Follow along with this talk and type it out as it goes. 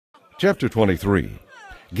Chapter 23.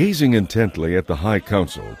 Gazing intently at the high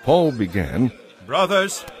council, Paul began,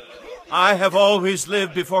 Brothers, I have always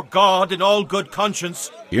lived before God in all good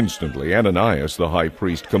conscience. Instantly Ananias the high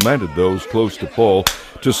priest commanded those close to Paul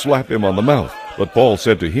to slap him on the mouth. But Paul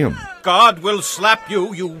said to him, God will slap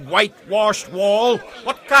you, you whitewashed wall.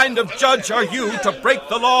 What kind of judge are you to break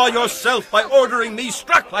the law yourself by ordering me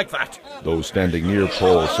struck like that? Those standing near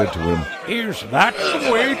Paul said to him, Is that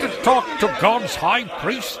the way to talk to God's high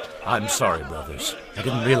priest? I'm sorry, brothers. I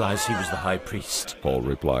didn't realize he was the high priest. Paul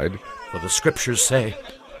replied, For the scriptures say,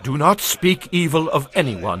 do not speak evil of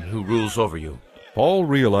anyone who rules over you. Paul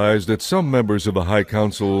realized that some members of the high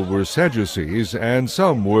council were Sadducees and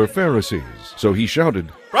some were Pharisees. So he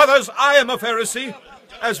shouted, Brothers, I am a Pharisee,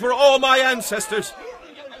 as were all my ancestors.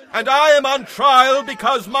 And I am on trial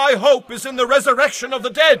because my hope is in the resurrection of the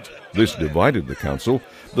dead. This divided the council,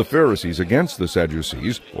 the Pharisees against the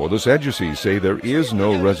Sadducees, for the Sadducees say there is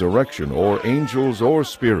no resurrection or angels or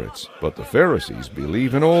spirits, but the Pharisees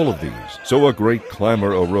believe in all of these. So a great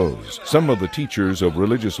clamor arose. Some of the teachers of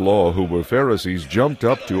religious law who were Pharisees jumped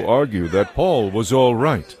up to argue that Paul was all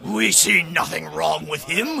right. We see nothing wrong with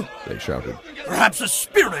him, they shouted. Perhaps a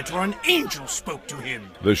spirit or an angel spoke to him.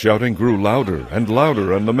 The shouting grew louder, and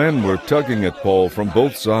the men were tugging at Paul from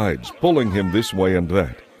both sides, pulling him this way and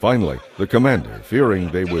that. Finally, the commander, fearing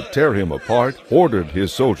they would tear him apart, ordered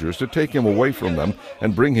his soldiers to take him away from them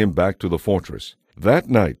and bring him back to the fortress. That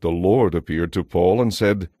night the Lord appeared to Paul and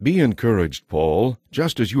said, Be encouraged, Paul.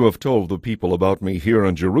 Just as you have told the people about me here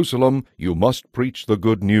in Jerusalem, you must preach the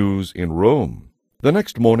good news in Rome. The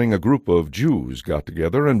next morning a group of Jews got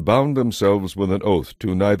together and bound themselves with an oath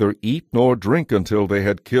to neither eat nor drink until they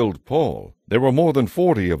had killed Paul. There were more than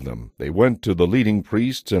 40 of them. They went to the leading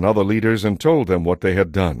priests and other leaders and told them what they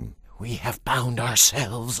had done. We have bound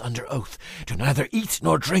ourselves under oath to neither eat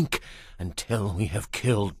nor drink until we have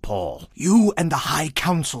killed Paul. You and the high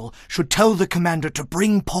council should tell the commander to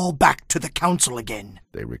bring Paul back to the council again,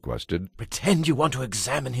 they requested. Pretend you want to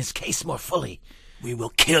examine his case more fully. We will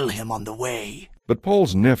kill him on the way. But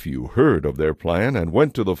Paul's nephew heard of their plan and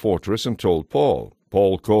went to the fortress and told Paul.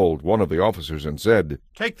 Paul called one of the officers and said,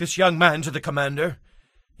 Take this young man to the commander.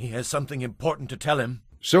 He has something important to tell him.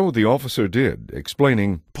 So the officer did,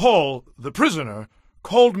 explaining, Paul, the prisoner,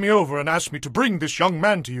 called me over and asked me to bring this young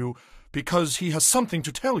man to you because he has something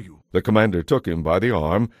to tell you. The commander took him by the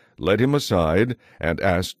arm, led him aside, and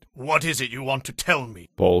asked, What is it you want to tell me?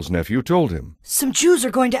 Paul's nephew told him. Some Jews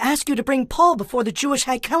are going to ask you to bring Paul before the Jewish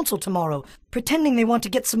High Council tomorrow, pretending they want to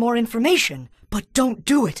get some more information. But don't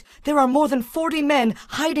do it. There are more than 40 men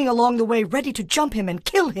hiding along the way ready to jump him and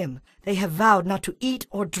kill him. They have vowed not to eat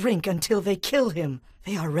or drink until they kill him.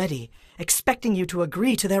 They are ready, expecting you to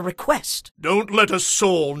agree to their request. Don't let a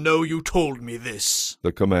soul know you told me this,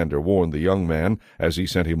 the commander warned the young man as he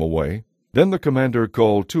sent him away. Then the commander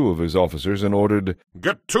called 2 of his officers and ordered,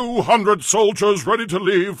 Get 200 soldiers ready to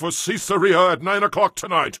leave for Caesarea at 9 o'clock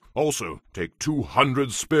tonight. Also, take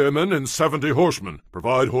 200 spearmen and 70 horsemen.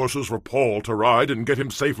 Provide horses for Paul to ride and get him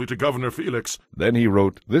safely to Governor Felix. Then he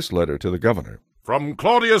wrote this letter to the governor. From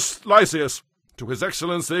Claudius Lysias to His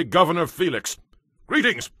Excellency Governor Felix.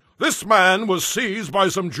 Greetings! This man was seized by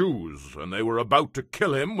some Jews, and they were about to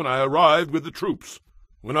kill him when I arrived with the troops.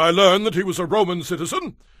 When I learned that he was a Roman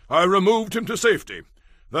citizen, I removed him to safety.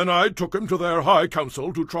 Then I took him to their high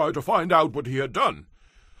council to try to find out what he had done.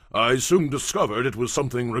 I soon discovered it was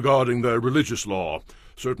something regarding their religious law,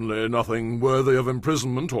 certainly nothing worthy of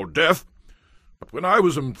imprisonment or death. But when I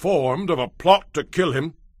was informed of a plot to kill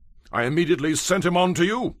him, I immediately sent him on to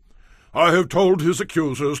you. I have told his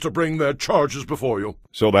accusers to bring their charges before you.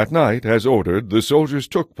 So that night, as ordered, the soldiers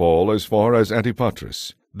took Paul as far as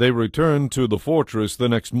Antipatris. They returned to the fortress the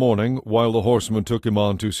next morning, while the horsemen took him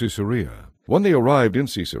on to Caesarea. When they arrived in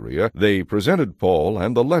Caesarea, they presented Paul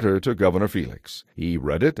and the letter to Governor Felix. He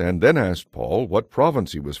read it and then asked Paul what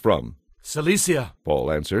province he was from. Cilicia,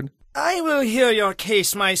 Paul answered. I will hear your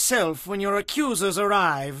case myself when your accusers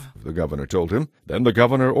arrive, the governor told him. Then the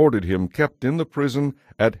governor ordered him kept in the prison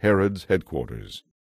at Herod's headquarters.